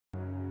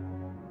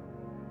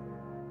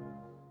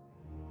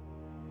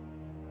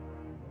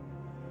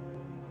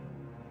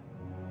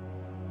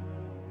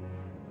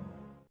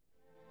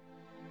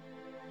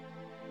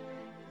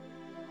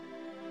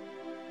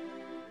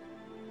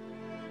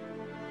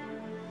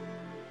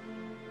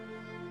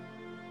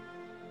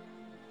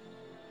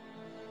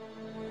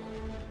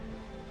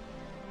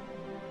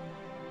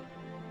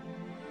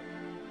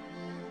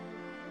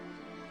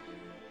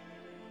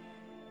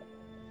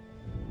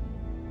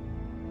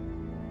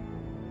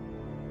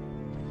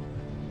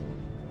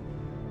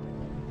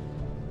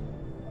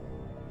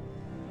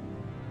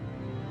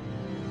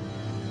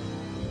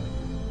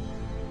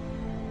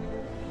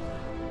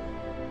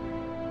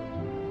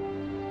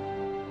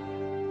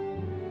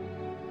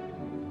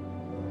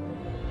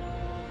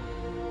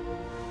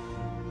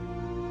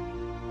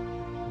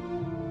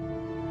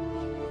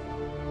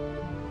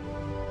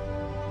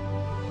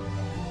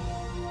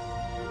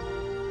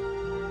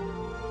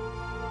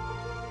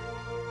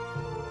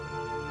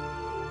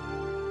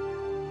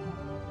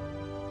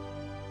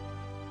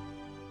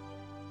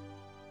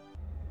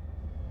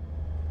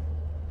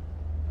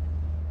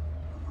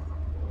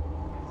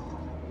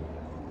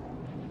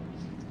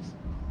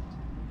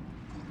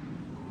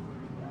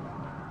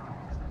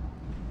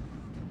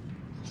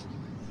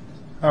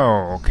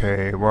Oh,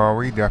 okay. Well,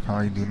 we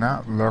definitely do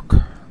not look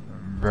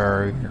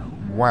very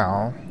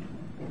well.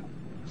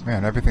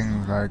 Man,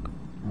 everything's like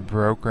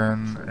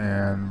broken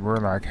and we're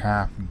like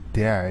half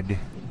dead.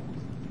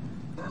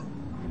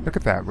 Look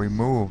at that, we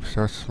move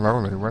so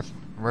slowly.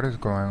 What is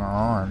going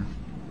on?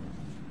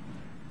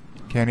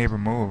 Can't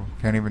even move,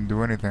 can't even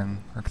do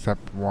anything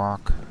except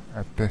walk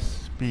at this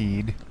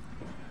speed.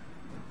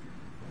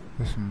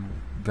 There's some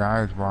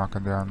guys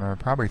walking down there,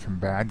 probably some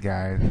bad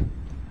guys.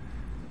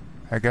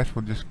 I guess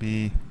we'll just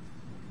be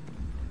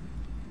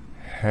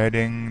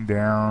heading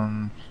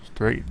down,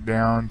 straight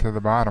down to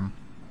the bottom.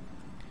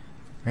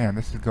 Man,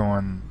 this is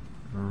going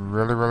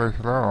really, really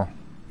slow.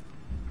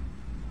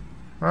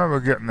 Well, we're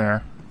getting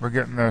there. We're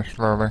getting there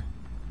slowly.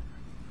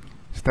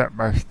 Step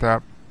by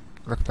step.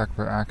 Looks like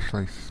we're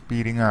actually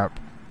speeding up.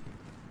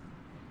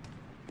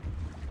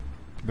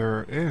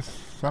 There is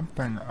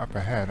something up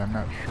ahead. I'm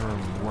not sure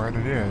what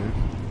it is.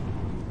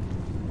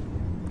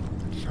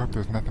 I just hope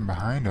there's nothing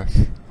behind us.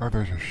 Oh,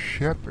 there's a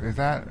ship. Is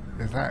that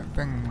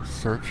thing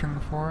searching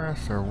for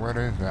us, or what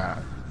is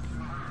that?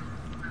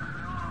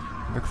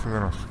 Looks a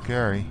little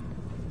scary.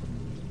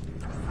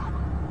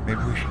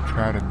 Maybe we should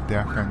try to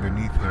duck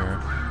underneath here.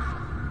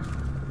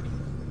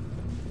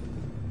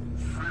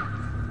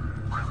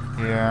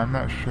 Yeah, I'm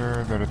not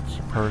sure that it's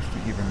supposed to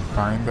even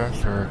find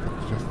us, or if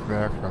it's just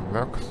there for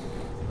looks.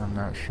 I'm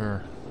not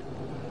sure.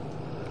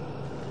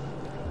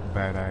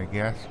 But I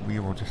guess we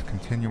will just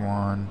continue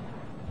on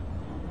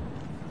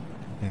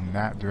in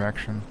that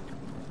direction.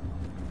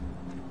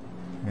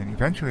 And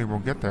eventually we'll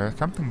get there.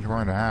 Something's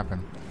going to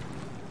happen.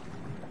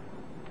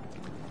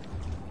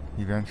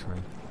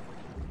 Eventually.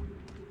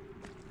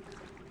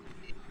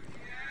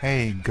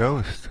 Hey,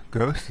 Ghost.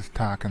 Ghost is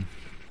talking.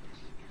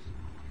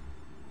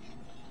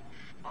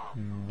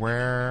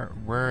 Where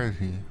is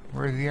he?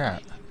 Where is he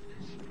at?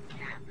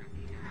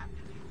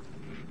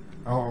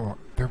 Oh,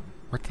 there.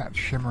 What's that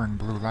shimmering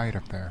blue light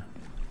up there?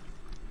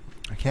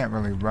 I can't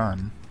really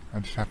run. I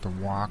just have to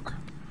walk,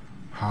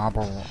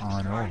 hobble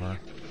on over.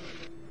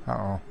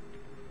 Uh-oh.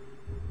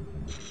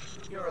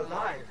 You're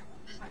alive.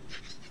 I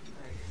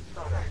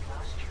thought I'd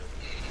lost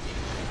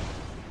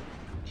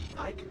you.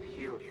 I can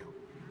heal you,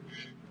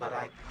 but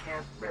I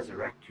can't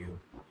resurrect you.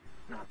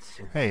 Not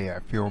soon. Hey, I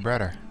feel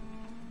better.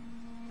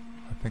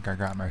 I think I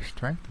got my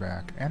strength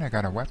back, and I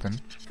got a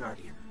weapon.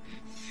 Guardian,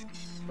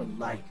 the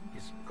light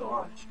is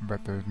gone.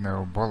 But there's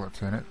no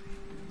bullets in it.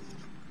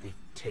 They've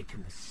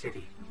taken the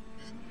city,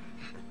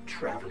 the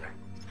Traveler,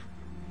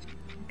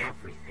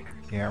 everything.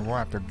 Yeah, we'll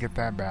have to get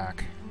that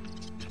back.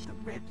 The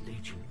Red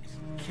Legion is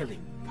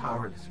killing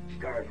powerless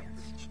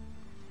Guardians.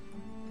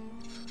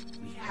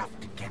 We have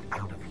to get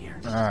out of here.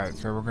 Alright,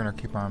 so we're gonna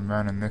keep on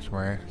running this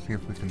way, see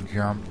if we can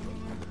jump.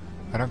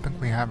 I don't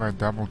think we have our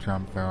double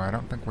jump though. I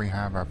don't think we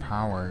have our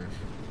powers.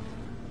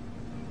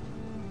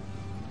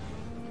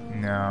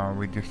 No,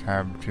 we just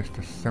have just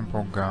a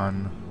simple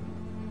gun.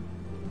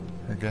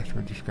 I guess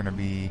we're just gonna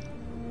be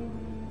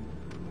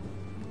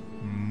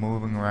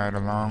moving right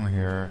along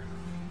here,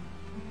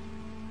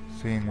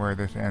 seeing where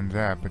this ends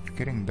up. It's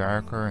getting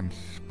darker and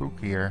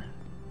spookier.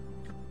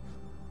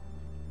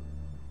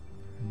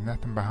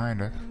 Nothing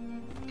behind us.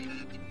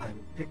 I'm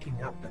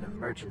picking up an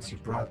emergency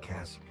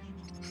broadcast.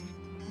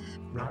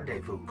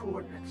 Rendezvous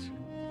coordinates.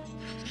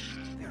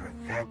 They're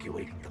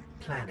evacuating the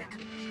planet.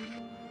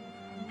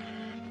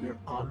 We're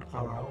on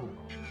our own.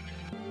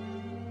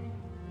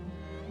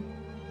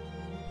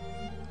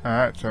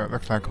 Alright, so it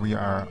looks like we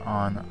are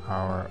on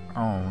our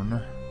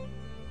own.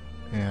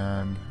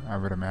 And I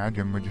would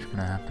imagine we're just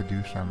gonna have to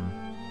do some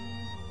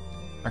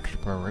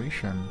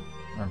exploration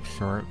of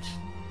sorts.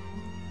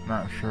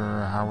 Not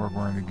sure how we're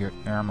going to get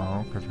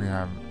ammo, because we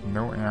have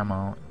no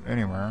ammo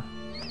anywhere.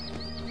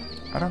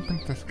 I don't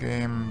think this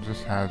game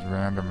just has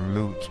random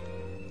loot,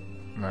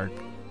 like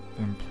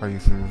in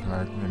places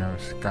like, you know,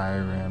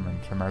 Skyrim and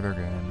some other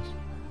games.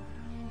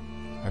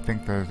 I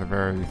think there's a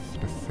very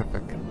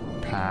specific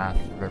path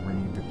that we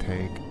need to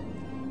take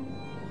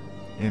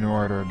in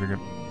order to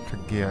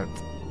get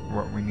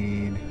what we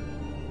need.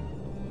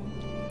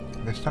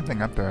 There's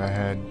something up there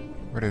ahead.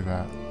 What is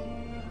that?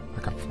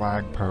 Like a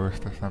flag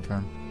post or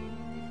something.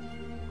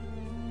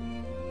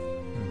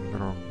 There's a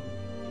little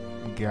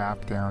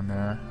gap down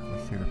there.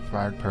 Let's see the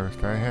flag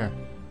post right here.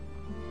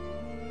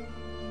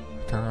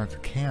 So it's a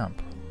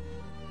camp.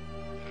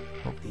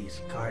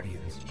 These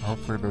Guardians.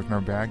 Hopefully there's no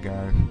bad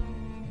guys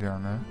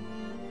down there.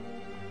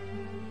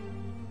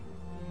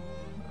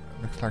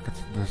 Looks like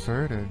it's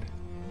deserted.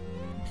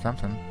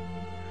 Something.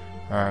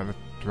 Alright, let's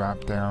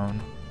drop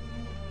down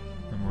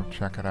and we'll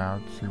check it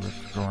out, see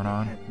what's going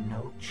on. Had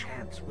no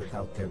chance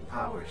without their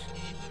powers.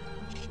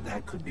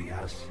 That could be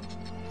us.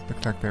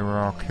 Looks like they were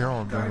all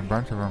killed. There's a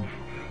bunch of them.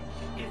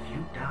 If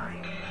you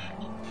die,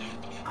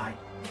 I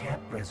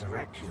can't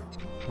resurrect you.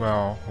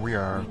 Well, we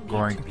are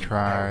going to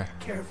try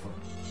Careful.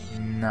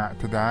 not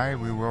to die.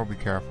 We will be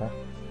careful.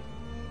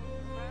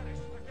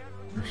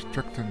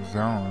 Restricted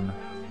zone.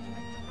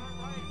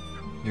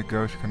 Your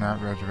ghost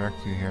cannot resurrect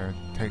you here.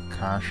 Take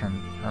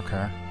caution.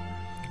 Okay.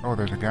 Oh,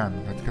 there's a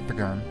gun. Let's get the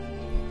gun.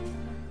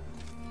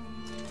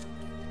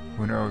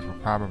 Who knows, we'll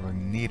probably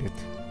need it.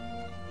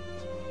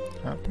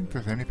 I don't think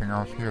there's anything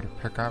else here to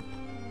pick up.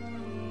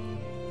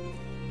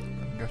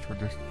 I guess we'll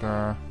just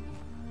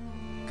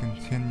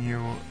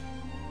continue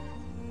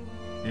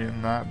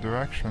in that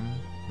direction,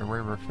 the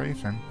way we're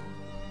facing.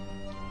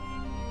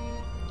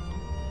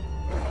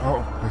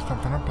 Oh, there's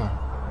something up there.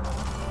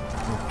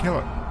 We'll kill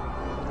it.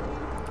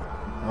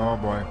 Oh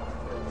boy.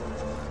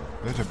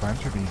 There's a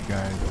bunch of these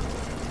guys.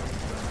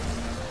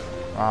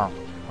 Wow,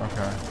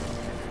 okay.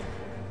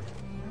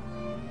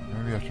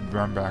 Maybe I should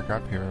run back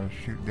up here and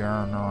shoot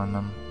down on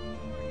them.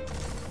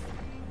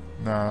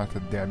 No, that's a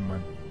dead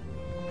one.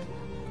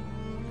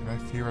 Can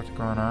I see what's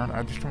going on?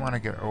 I just don't want to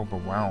get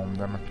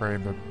overwhelmed. I'm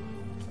afraid that...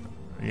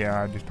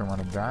 Yeah, I just don't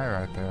want to die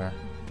right there.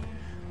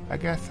 I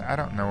guess I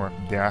don't know if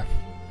death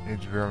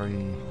is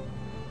really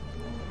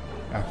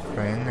a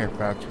thing, if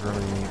that's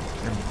really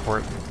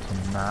important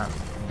to not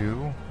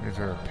do. Is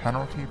there a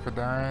penalty for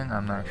dying?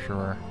 I'm not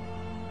sure.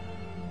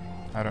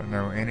 I don't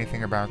know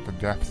anything about the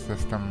death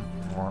system,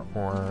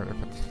 or if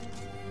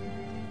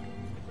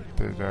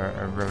there's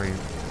a really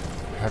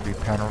heavy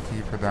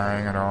penalty for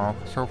dying at all.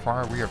 So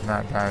far we have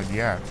not died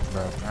yet,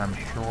 but I'm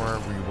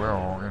sure we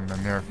will in the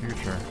near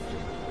future.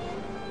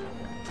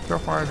 So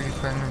far these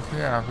things,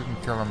 yeah, we can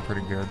kill them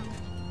pretty good.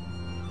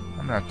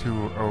 I'm not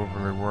too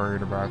overly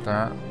worried about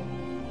that.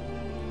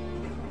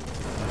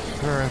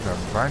 There sure is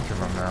a bunch of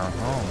them now.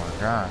 Oh my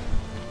gosh.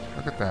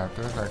 Look at that.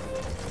 There's like...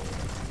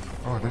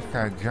 Oh, this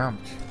guy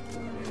jumped.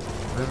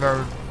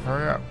 Reload.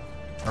 Hurry up.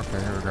 Okay,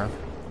 here we go.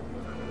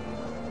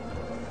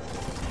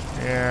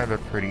 Yeah, they're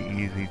pretty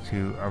easy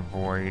to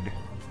avoid.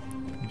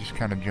 You just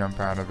kind of jump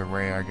out of the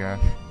way, I guess.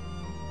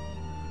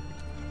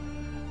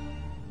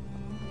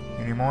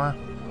 Any more?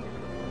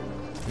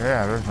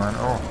 Yeah, there's one.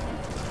 Oh.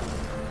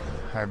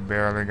 I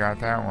barely got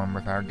that one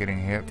without getting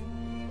hit.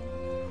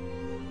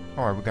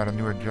 Oh, we got a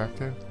new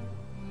objective.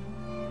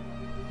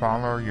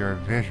 Follow your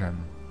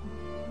vision.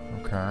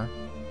 Okay.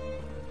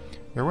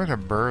 There was a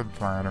bird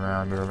flying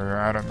around earlier.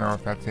 I don't know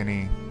if that's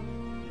an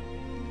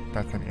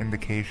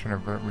indication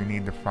of that we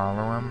need to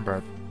follow him,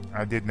 but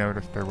I did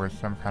notice there was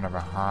some kind of a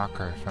hawk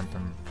or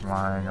something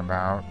flying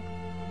about.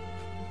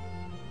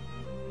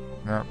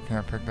 Nope,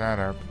 can't pick that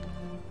up.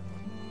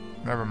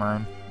 Never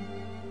mind.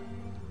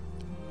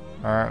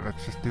 Alright,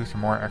 let's just do some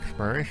more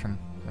exploration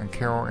and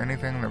kill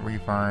anything that we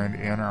find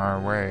in our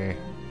way.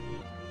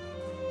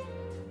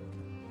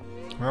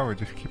 Well, we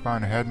just keep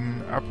on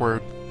heading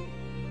upward.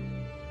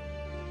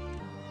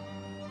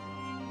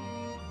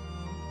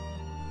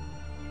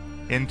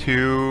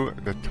 Into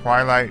the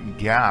Twilight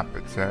Gap,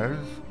 it says.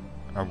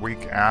 A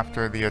week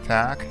after the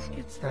attack.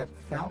 It's that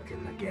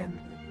falcon again.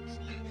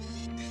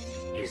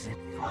 Is it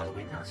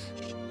following us?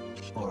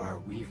 Or are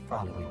we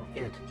following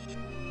it?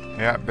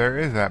 Yeah, there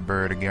is that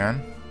bird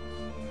again.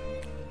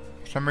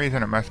 For some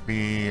reason it must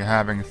be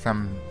having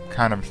some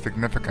kind of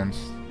significance.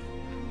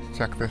 Let's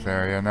check this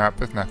area. Nope,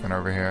 there's nothing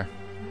over here.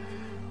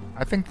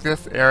 I think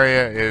this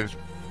area is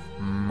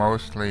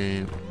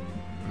mostly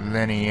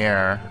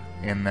linear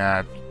in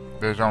that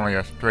there's only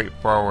a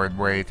straightforward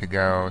way to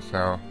go,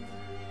 so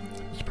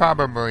it's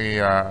probably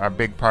a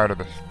big part of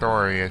the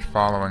story is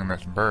following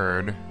this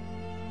bird.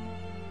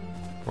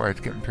 Boy,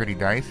 it's getting pretty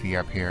dicey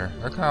up here.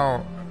 Look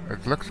how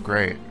it looks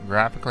great.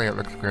 Graphically it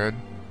looks good.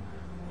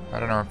 I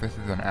don't know if this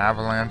is an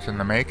avalanche in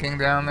the making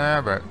down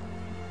there, but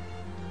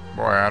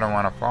boy, I don't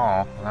want to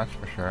fall, that's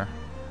for sure.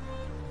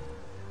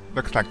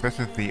 Looks like this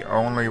is the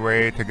only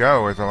way to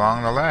go, is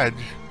along the ledge.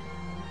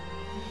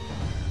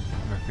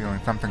 I have a feeling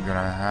something's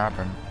gonna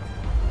happen.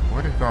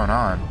 What is going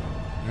on?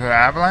 Is it an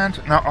avalanche?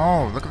 No,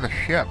 oh, look at the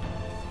ship.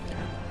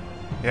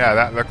 Yeah,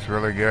 that looks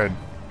really good.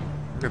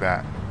 Look at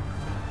that.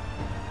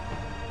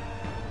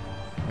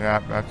 Yeah,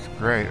 that's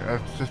great.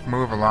 Let's just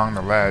move along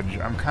the ledge.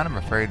 I'm kind of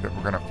afraid that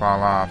we're gonna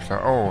fall off. So,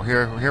 oh,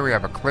 here we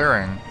have a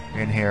clearing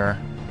in here.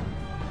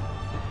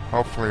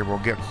 Hopefully we'll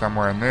get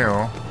somewhere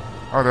new.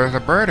 Oh, there's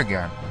a bird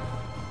again.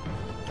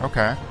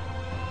 Okay.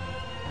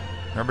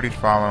 Nobody's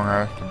following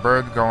us. The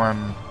bird's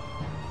going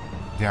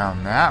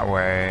down that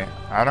way.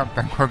 I don't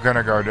think we're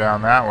gonna go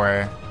down that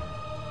way.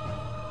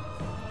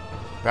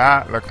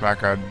 That looks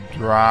like a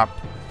drop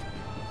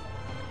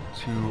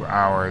to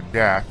our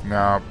death.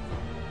 No,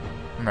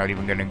 I'm not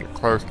even gonna get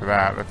close to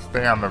that. Let's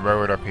stay on the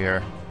road up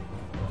here.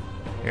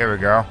 Here we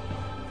go.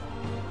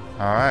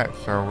 Alright,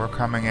 so we're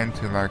coming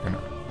into like an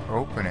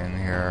opening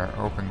here,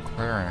 open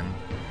clearing.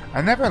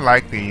 I never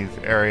like these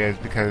areas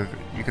because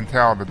you can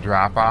tell the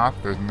drop off,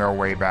 there's no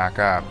way back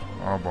up.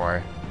 Oh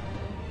boy.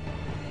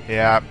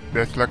 Yeah,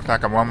 this looks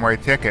like a one-way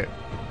ticket.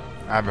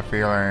 I have a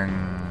feeling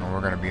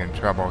we're gonna be in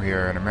trouble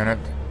here in a minute.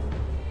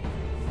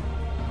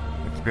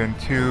 It's been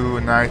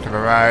too nice of a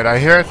ride. I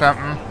hear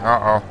something.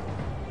 Uh-oh.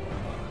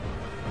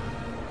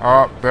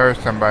 Oh, there's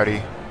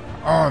somebody.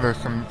 Oh, there's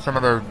some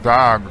of those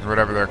dogs,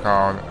 whatever they're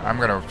called. I'm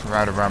gonna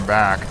try to run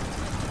back.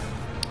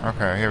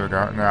 Okay, here we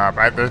go. No,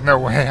 there's no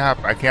way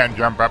up. I can't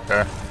jump up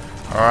there.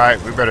 Alright,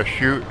 we better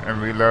shoot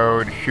and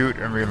reload, shoot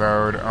and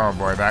reload. Oh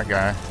boy, that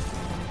guy.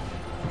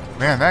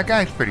 Man, that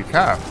guy's pretty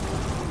tough.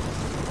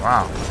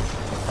 Wow.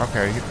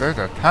 Okay, there's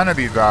a ton of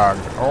these dogs.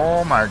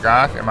 Oh my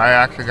gosh, am I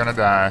actually gonna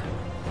die?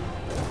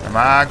 Am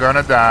I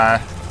gonna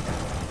die?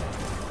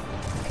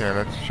 Okay,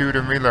 let's shoot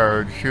and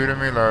reload, shoot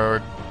and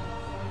reload.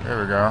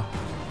 There we go.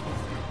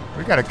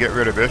 We gotta get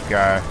rid of this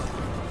guy.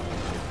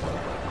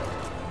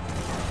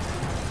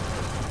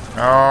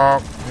 Oh,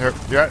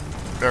 yep,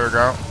 there we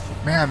go.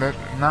 Man, they're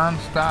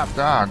non-stop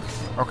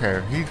dogs.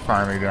 Okay, he's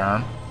finally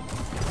down.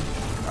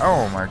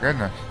 Oh my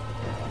goodness.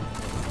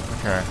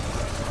 Okay.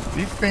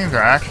 These things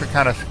are actually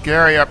kind of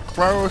scary up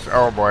close.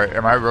 Oh boy,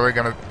 am I really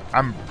gonna...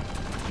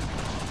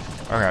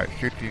 Okay,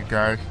 shoot these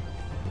guys.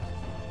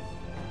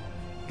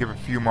 Give a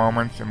few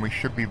moments and we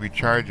should be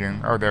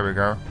recharging. Oh, there we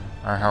go.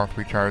 Our health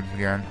recharged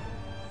again.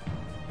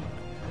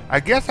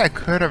 I guess I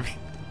could have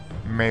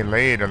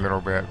meleeed a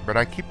little bit, but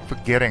I keep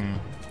forgetting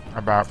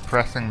about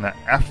pressing the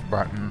F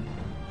button.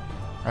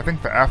 I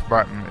think the F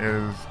button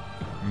is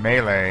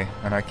melee,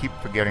 and I keep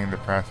forgetting to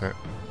press it.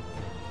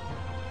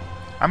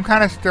 I'm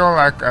kind of still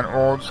like an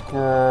old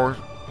school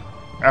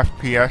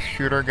FPS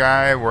shooter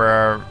guy,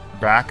 where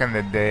back in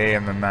the day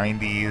in the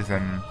 90s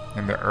and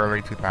in the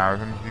early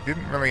 2000s, you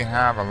didn't really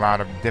have a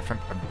lot of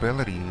different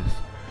abilities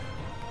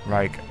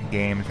like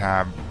games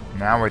have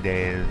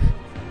nowadays.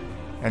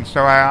 And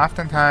so I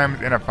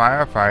oftentimes in a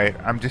firefight,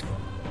 I'm just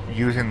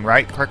using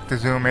right click to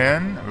zoom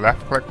in,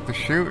 left click to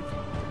shoot.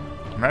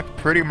 And that's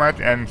pretty much,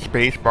 and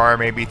space bar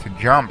maybe to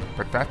jump,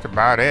 but that's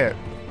about it.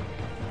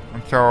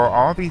 And so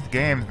all these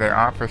games, they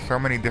offer so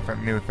many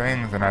different new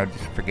things and I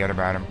just forget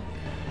about them.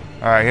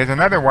 Here's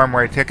another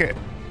one-way ticket.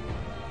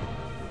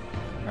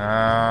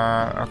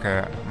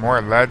 Okay,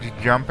 more ledge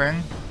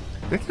jumping.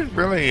 This is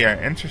really an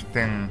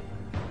interesting,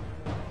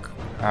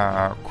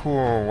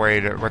 cool way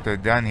to what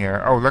they've done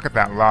here. Oh, look at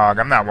that log.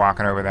 I'm not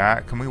walking over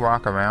that. Can we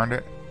walk around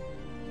it?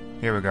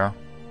 Here we go.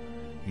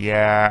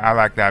 Yeah, I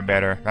like that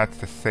better. That's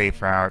the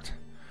safe route.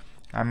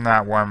 I'm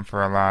not one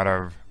for a lot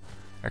of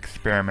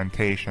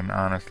experimentation,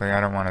 honestly. I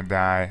don't want to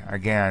die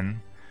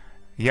again.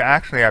 Yeah,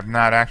 actually, I've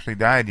not actually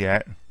died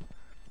yet,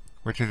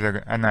 which is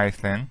a nice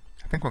thing.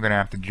 I think we're gonna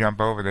have to jump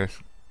over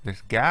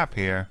this gap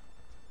here.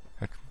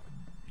 Let's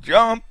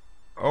jump!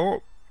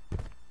 Oh,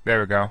 there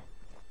we go.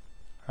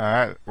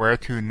 Alright, where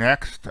to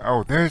next?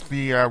 Oh, there's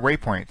the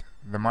waypoint,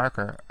 the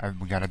marker.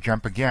 We gotta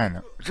jump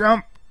again.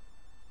 Jump!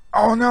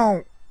 Oh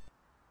no!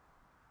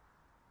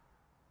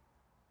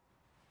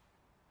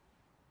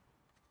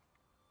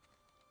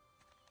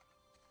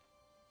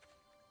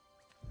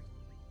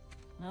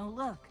 Oh,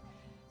 look.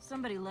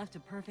 Somebody left a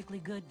perfectly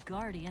good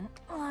guardian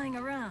lying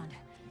around.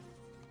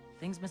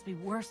 Things must be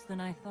worse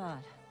than I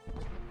thought.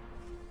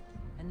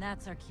 And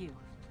that's our cue.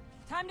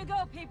 Time to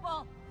go,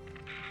 people!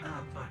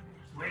 But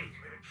wait.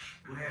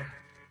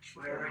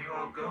 Where are you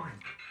all going?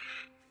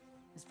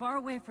 As far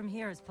away from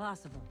here as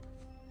possible.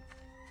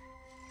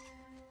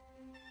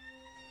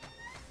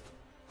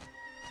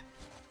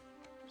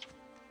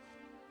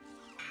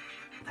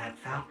 That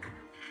falcon,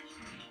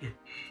 it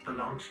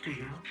belongs to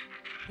you?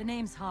 The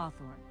name's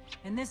Hawthorne,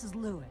 and this is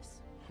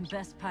Lewis.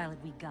 Best pilot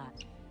we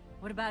got.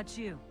 What about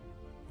you?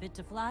 Fit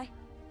to fly?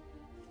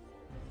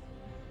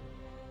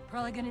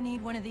 Probably gonna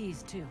need one of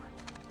these, too.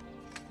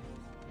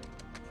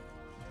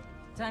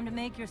 Time to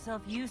make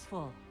yourself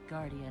useful,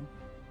 Guardian.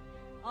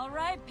 All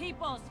right,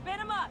 people, spin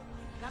 'em up!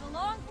 Got a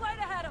long flight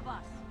ahead of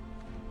us!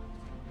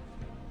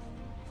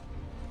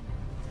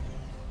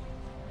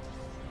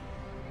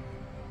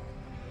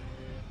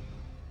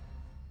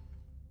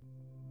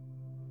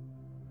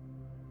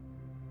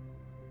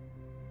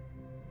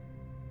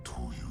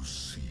 Do you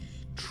see,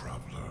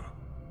 traveler,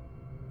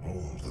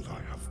 all that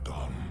I have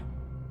done?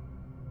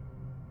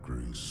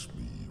 Grace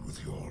me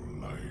with your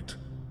light.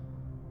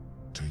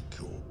 Take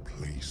your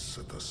place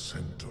at the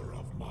center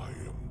of my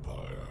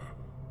empire.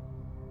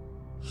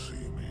 See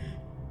me,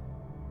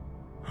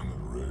 and the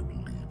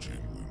Red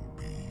Legion will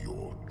be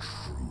your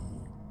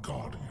true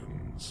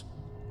guardians.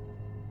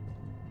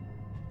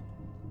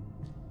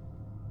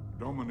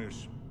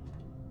 Dominus,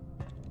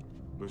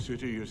 the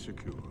city is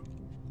secure.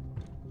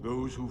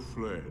 Those who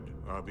fled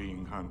are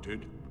being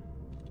hunted,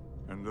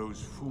 and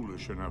those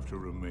foolish enough to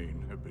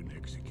remain have been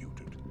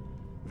executed.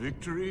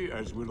 Victory,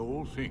 as with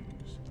all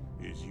things,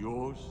 is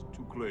yours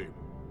to claim.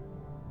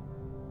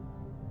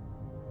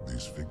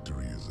 This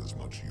victory is as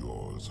much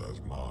yours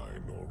as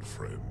mine, old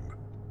friend.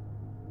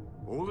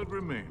 All that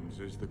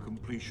remains is the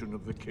completion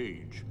of the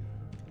cage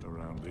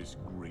around this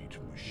great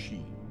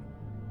machine.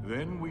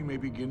 Then we may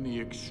begin the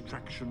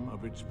extraction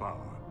of its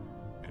power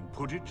and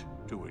put it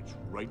to its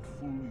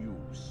rightful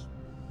use.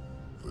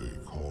 They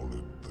call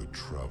it the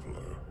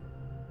Traveler.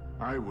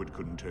 I would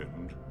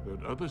contend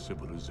that other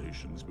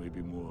civilizations may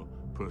be more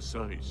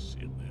precise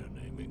in their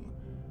naming.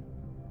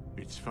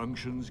 Its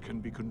functions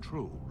can be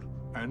controlled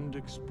and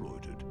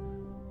exploited,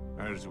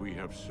 as we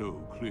have so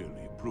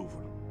clearly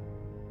proven.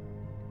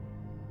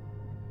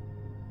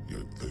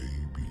 Yet they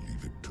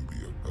believe it to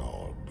be a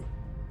god.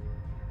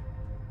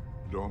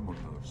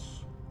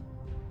 Dominus.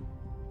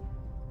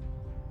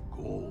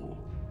 Gaul.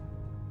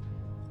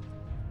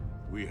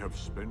 We have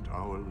spent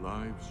our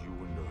lives,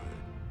 you and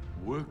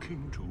I,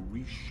 working to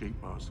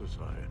reshape our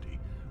society,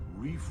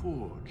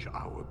 reforge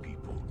our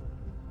people,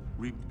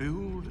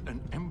 rebuild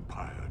an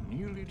empire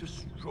nearly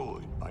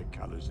destroyed by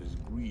Callus's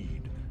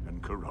greed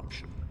and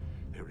corruption.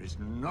 There is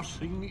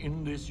nothing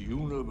in this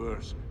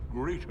universe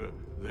greater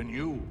than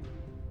you.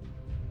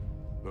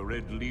 The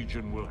Red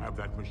Legion will have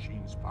that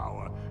machine's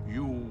power.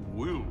 You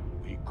will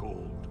be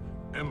called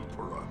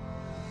Emperor.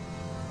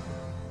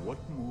 What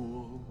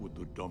more would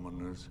the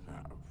Dominers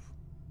have?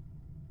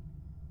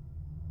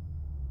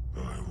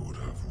 I would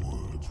have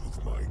words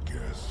with my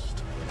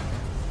guest.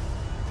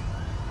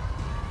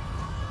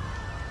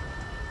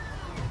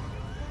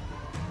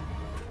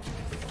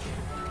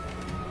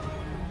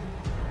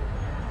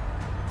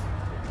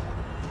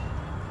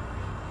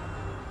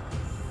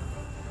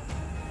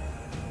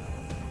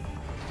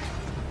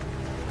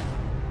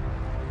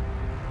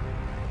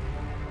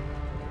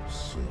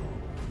 So,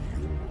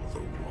 you're the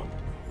one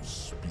who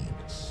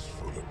speaks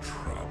for the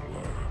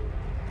Traveler.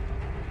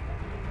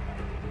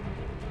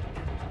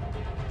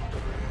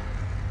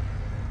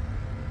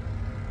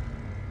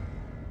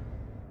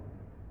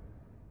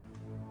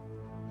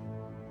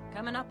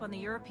 Coming up on the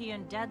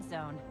European Dead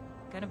Zone.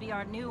 Gonna be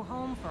our new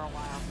home for a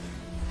while.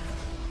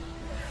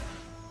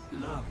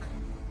 Look,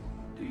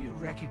 do you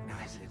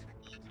recognize it?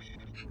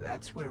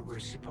 That's where we're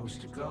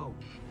supposed to go.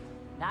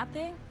 That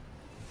thing?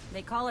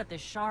 They call it the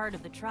Shard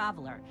of the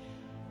Traveler.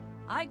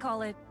 I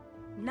call it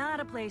not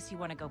a place you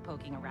want to go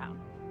poking around.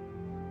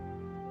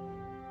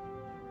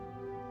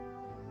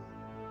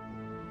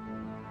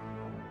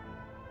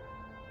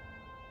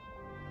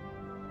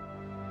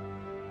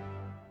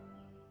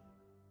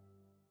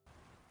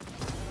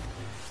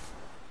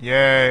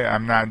 Yay,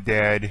 I'm not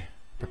dead.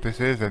 But this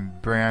is a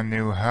brand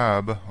new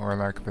hub, or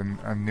like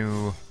a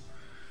new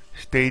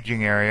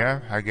staging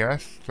area, I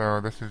guess.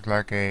 So this is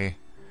like a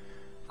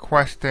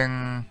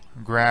questing,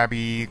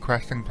 grabby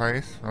questing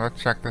place. Well,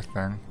 let's check this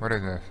thing. What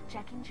is this?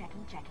 Checking.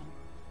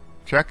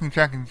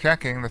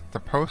 Checking. That's the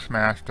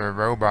postmaster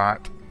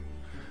robot.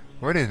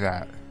 What is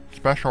that?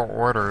 Special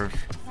orders.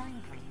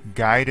 Sign, please.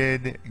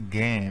 Guided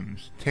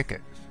games.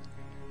 Tickets.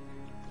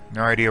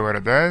 No idea what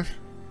it does,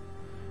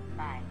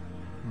 Bye.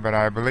 but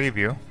I believe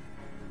you.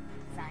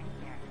 Sign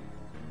here.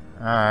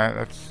 Alright,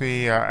 let's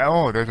see.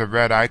 Oh, there's a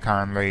red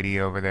icon lady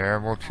over there.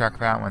 We'll check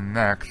that one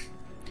next.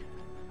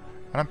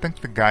 I don't think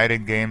the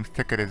guided games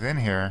ticket is in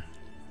here.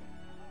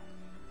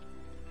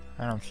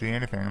 I don't see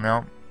anything.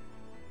 Nope.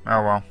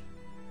 Oh well.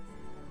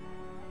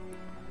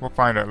 We'll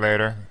find it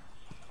later.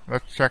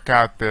 Let's check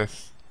out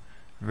this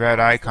red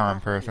icon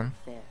person.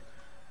 Fair.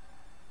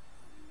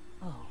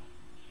 Oh.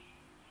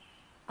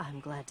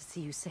 I'm glad to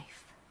see you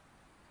safe.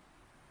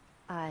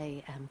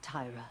 I am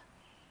Tyra.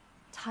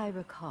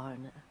 Tyra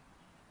Karn.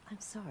 I'm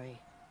sorry.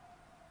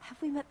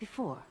 Have we met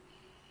before?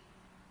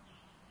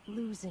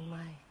 Losing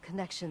my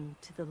connection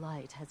to the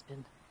light has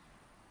been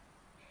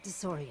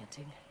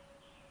disorienting.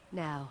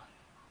 Now,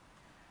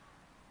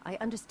 I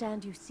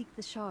understand you seek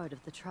the Shard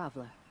of the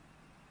Traveler.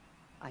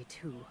 I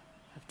too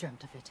have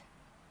dreamt of it.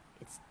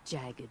 Its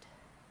jagged,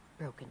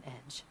 broken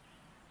edge.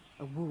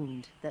 A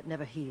wound that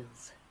never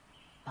heals.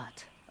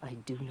 But I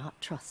do not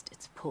trust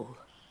its pull.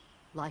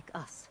 Like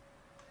us,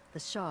 the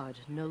Shard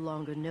no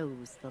longer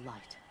knows the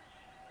light.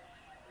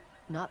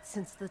 Not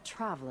since the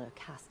Traveler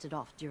cast it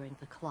off during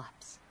the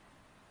collapse.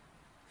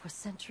 For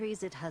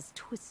centuries it has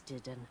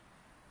twisted and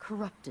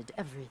corrupted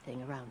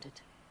everything around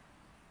it.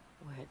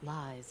 Where it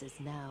lies is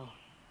now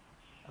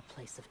a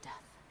place of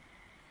death.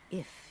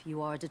 If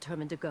you are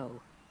determined to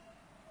go,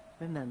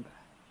 remember,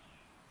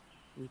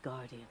 we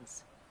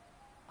Guardians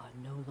are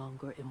no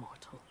longer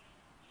immortal.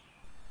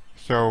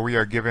 So we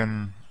are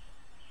given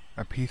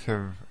a piece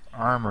of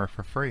armor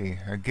for free,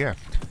 a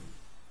gift.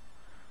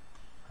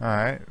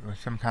 Alright, with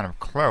some kind of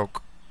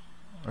cloak.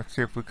 Let's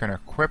see if we can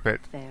equip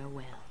it.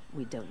 Farewell.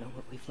 We don't know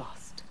what we've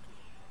lost.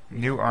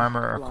 New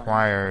armor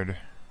acquired.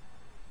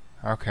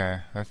 Okay,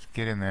 let's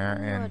get in there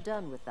When you are and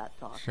done with that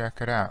thought,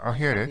 check it out. Oh,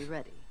 here it I'll be is.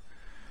 ready.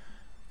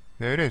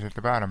 There it is at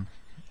the bottom.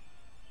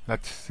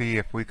 Let's see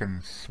if we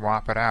can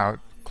swap it out.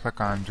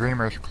 Click on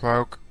Dreamer's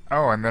Cloak.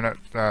 Oh, and then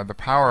it's the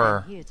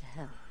power. I'm here to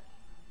help.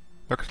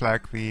 Looks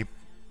like the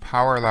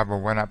power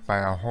level went up by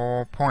a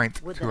whole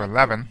point Would to that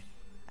 11.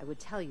 I would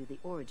tell you the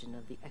origin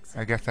of the exit.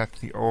 I guess that's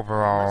the Much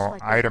overall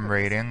like item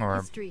Oculus, rating or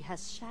history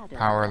has shadowed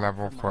power that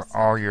level from for us.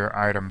 all your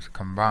items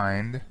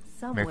combined.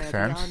 Somewhere Makes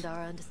sense. beyond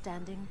our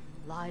understanding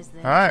lies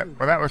their Alright, truth.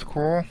 well that was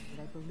cool.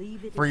 But I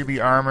believe it is Freebie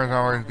the armor is truth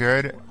always that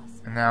good. matters for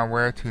us. And now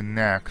where to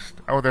next?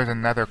 Oh, there's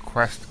another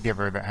quest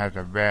giver that has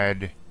a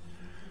red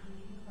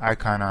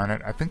icon on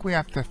it. I think we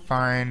have to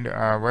find,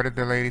 what did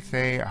the lady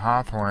say?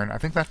 Hawthorne. I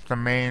think that's the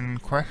main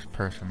quest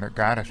person that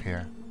got us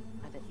here.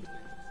 I bet you-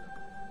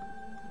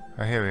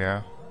 Oh, here we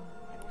go.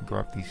 Go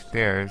up these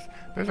stairs.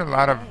 There's a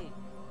lot of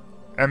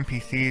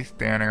NPCs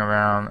standing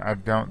around. I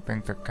don't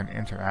think that can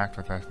interact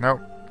with us.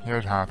 Nope.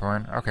 Here's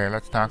Hawthorne. Okay,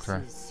 let's talk to her.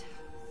 This is...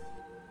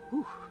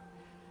 Whew.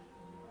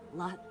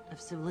 Lot of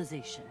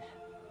civilization.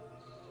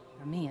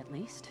 For me, at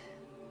least.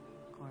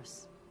 Of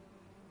course,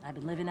 I've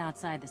been living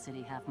outside the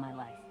city half my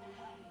life.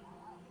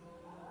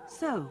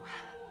 So...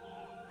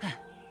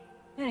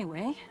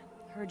 Anyway,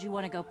 Heard you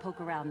want to go poke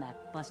around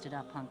that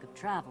busted-up hunk of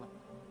Traveler.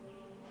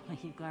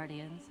 You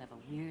Guardians have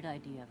a weird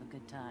idea of a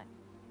good time.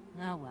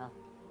 Oh well.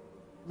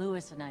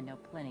 Lewis and I know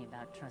plenty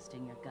about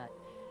trusting your gut.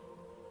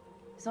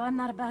 So I'm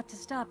not about to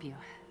stop you.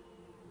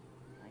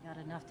 I got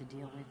enough to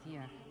deal with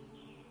here.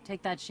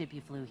 Take that ship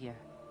you flew here.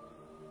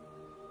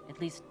 At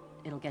least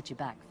it'll get you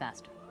back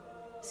faster.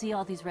 See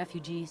all these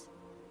refugees?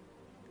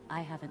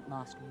 I haven't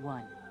lost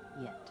one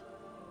yet.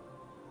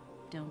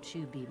 Don't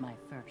you be my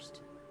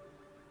first.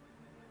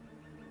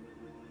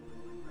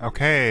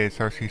 Okay,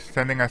 so she's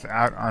sending us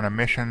out on a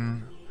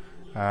mission.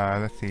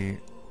 Let's see.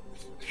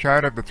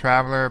 Shard of the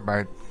Traveler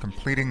by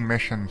completing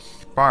mission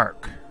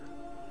Spark.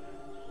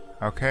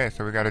 Okay,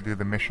 so we gotta do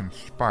the mission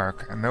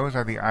Spark, and those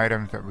are the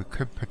items that we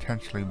could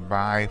potentially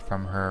buy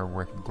from her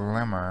with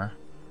Glimmer,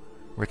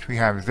 which we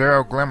have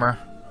 0 Glimmer.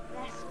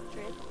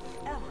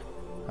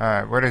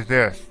 Alright, what is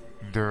this?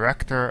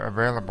 Director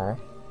available.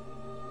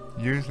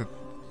 Use the...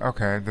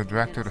 Okay, the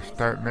director to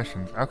start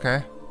missions.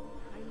 Okay.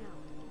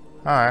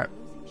 Alright.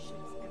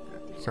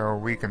 So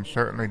we can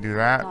certainly do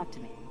that. Talk to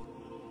me.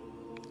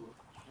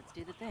 Let's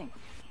do the thing.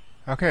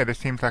 Okay, this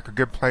seems like a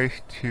good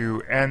place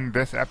to end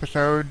this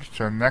episode.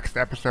 So next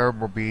episode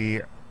we'll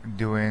be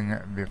doing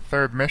the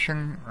 3rd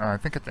mission. I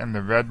think it's in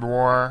the Red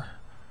War,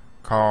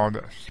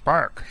 called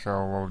Spark.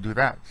 So we'll do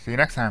that. See you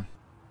next time.